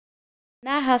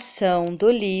Narração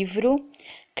do livro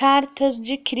Cartas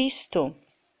de Cristo,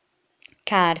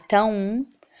 Carta 1,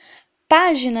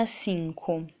 página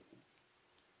 5.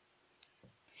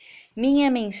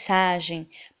 Minha mensagem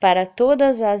para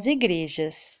todas as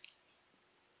igrejas.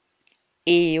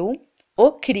 Eu,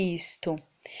 o Cristo,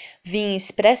 vim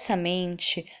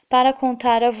expressamente para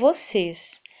contar a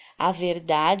vocês a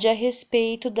verdade a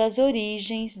respeito das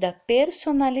origens da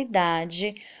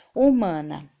personalidade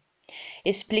humana.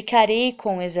 Explicarei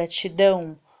com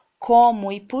exatidão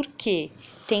como e por que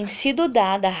tem sido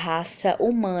dada à raça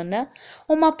humana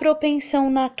uma propensão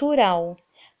natural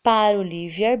para o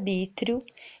livre-arbítrio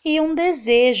e um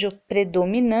desejo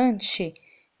predominante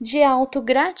de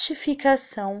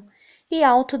autogratificação e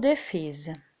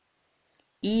autodefesa.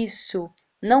 Isso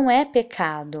não é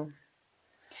pecado,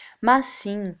 mas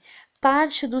sim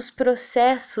parte dos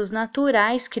processos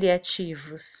naturais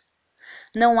criativos.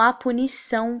 Não há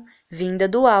punição vinda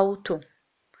do alto.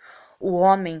 O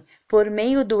homem, por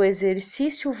meio do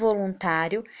exercício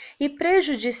voluntário e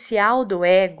prejudicial do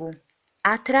ego,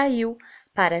 atraiu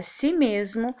para si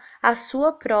mesmo a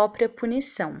sua própria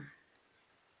punição.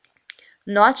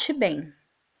 Note bem.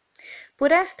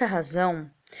 Por esta razão,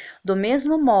 do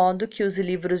mesmo modo que os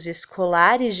livros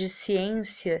escolares de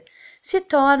ciência se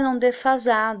tornam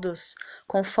defasados,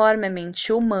 conforme a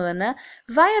mente humana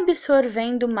vai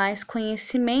absorvendo mais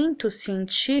conhecimento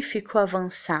científico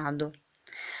avançado.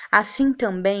 Assim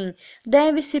também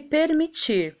deve-se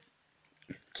permitir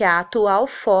que a atual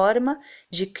forma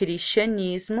de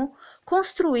cristianismo,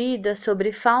 construída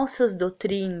sobre falsas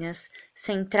doutrinas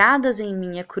centradas em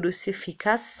minha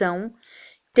crucificação,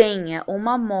 tenha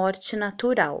uma morte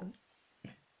natural.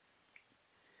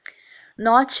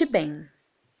 Note bem,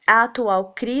 a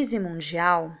atual crise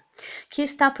mundial, que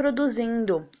está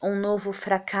produzindo um novo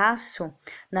fracasso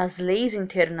nas leis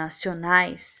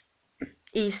internacionais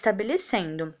e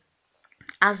estabelecendo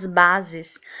as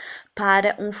bases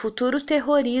para um futuro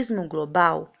terrorismo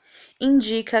global,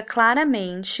 indica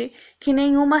claramente que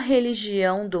nenhuma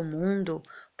religião do mundo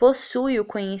possui o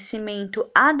conhecimento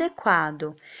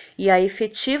adequado e a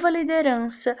efetiva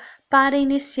liderança para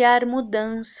iniciar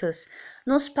mudanças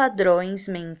nos padrões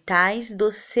mentais do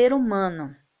ser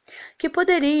humano, que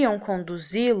poderiam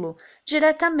conduzi-lo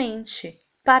diretamente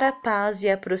para a paz e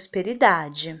a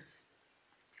prosperidade.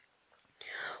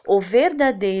 O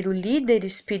verdadeiro líder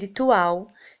espiritual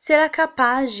será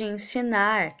capaz de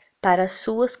ensinar para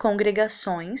suas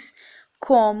congregações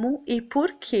como e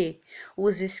por que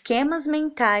os esquemas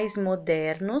mentais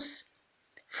modernos,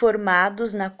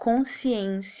 formados na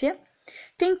consciência,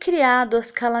 têm criado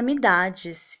as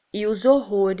calamidades e os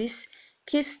horrores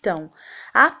que estão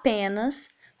apenas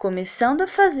começando a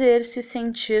fazer-se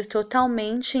sentir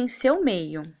totalmente em seu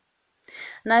meio.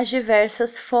 Nas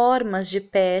diversas formas de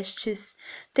pestes,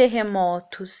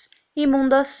 terremotos,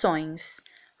 inundações,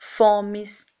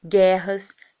 fomes,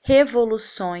 guerras,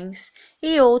 revoluções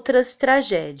e outras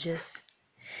tragédias.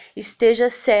 Esteja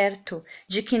certo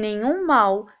de que nenhum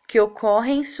mal que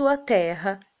ocorre em sua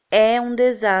terra é um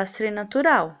desastre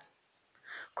natural.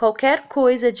 Qualquer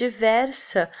coisa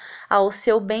diversa ao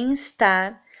seu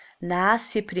bem-estar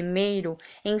nasce primeiro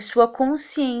em sua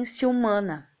consciência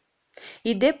humana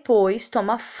e depois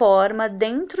toma forma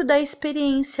dentro da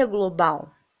experiência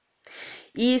global.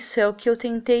 Isso é o que eu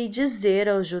tentei dizer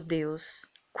aos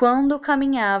judeus quando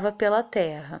caminhava pela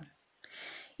terra.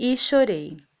 E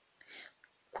chorei.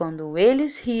 Quando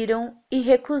eles riram e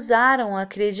recusaram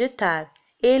acreditar,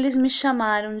 eles me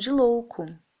chamaram de louco.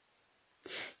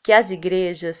 Que as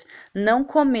igrejas não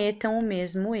cometam o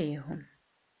mesmo erro.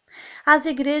 As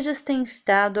igrejas têm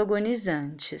estado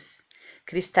agonizantes,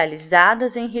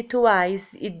 cristalizadas em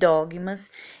rituais e dogmas,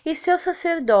 e seus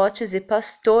sacerdotes e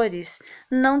pastores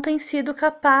não têm sido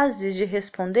capazes de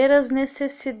responder às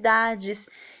necessidades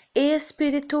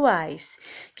espirituais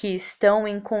que estão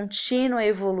em contínua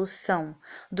evolução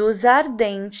dos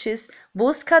ardentes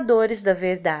buscadores da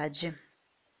verdade.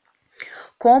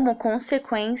 Como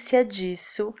consequência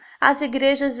disso, as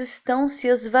igrejas estão se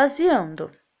esvaziando.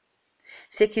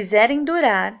 Se quiserem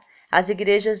durar, as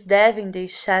igrejas devem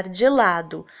deixar de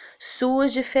lado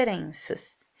suas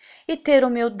diferenças e ter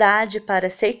humildade para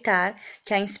aceitar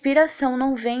que a inspiração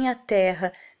não vem à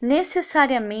Terra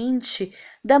necessariamente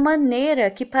da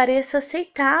maneira que pareça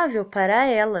aceitável para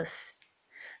elas.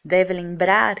 Deve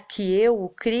lembrar que eu, o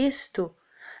Cristo,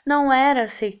 não era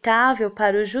aceitável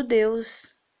para os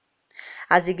judeus.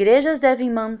 As igrejas devem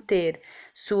manter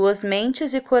suas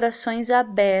mentes e corações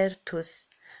abertos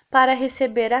para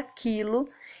receber aquilo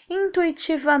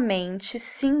intuitivamente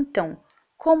sintam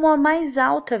como a mais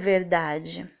alta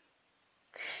verdade.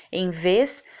 Em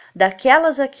vez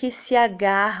daquelas a que se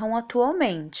agarram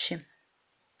atualmente,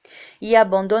 e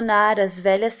abandonar as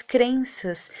velhas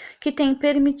crenças que têm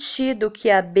permitido que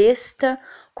a besta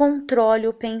controle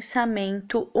o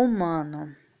pensamento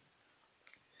humano.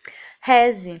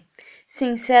 Reze,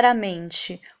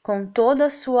 sinceramente, com toda a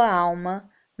sua alma,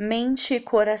 mente e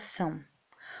coração,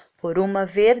 por uma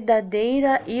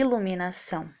verdadeira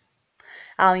iluminação,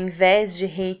 ao invés de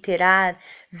reiterar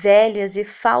velhas e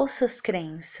falsas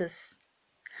crenças.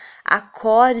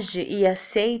 Acorde e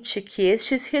aceite que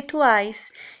estes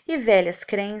rituais e velhas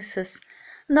crenças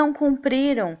não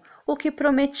cumpriram o que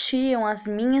prometiam as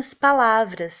minhas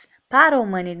palavras para a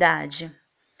humanidade,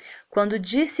 quando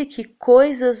disse que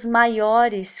coisas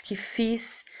maiores que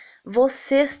fiz,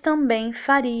 vocês também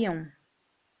fariam.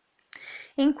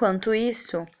 Enquanto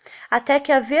isso, até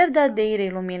que a verdadeira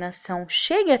iluminação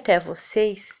chegue até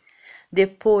vocês,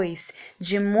 depois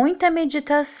de muita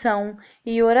meditação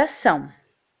e oração,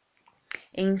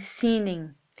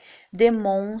 ensinem,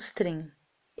 demonstrem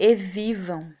e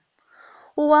vivam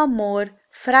o amor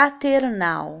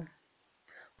fraternal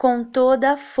com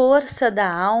toda a força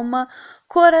da alma,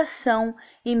 coração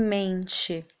e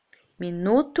mente,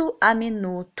 minuto a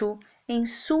minuto em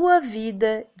sua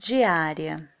vida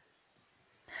diária.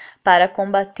 Para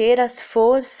combater as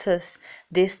forças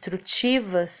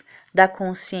destrutivas da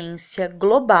consciência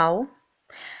global,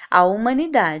 a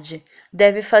humanidade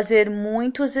deve fazer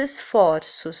muitos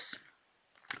esforços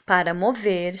para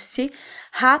mover-se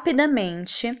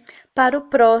rapidamente para o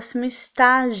próximo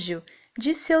estágio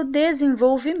de seu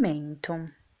desenvolvimento.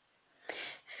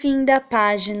 Fim da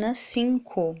página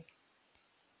 5.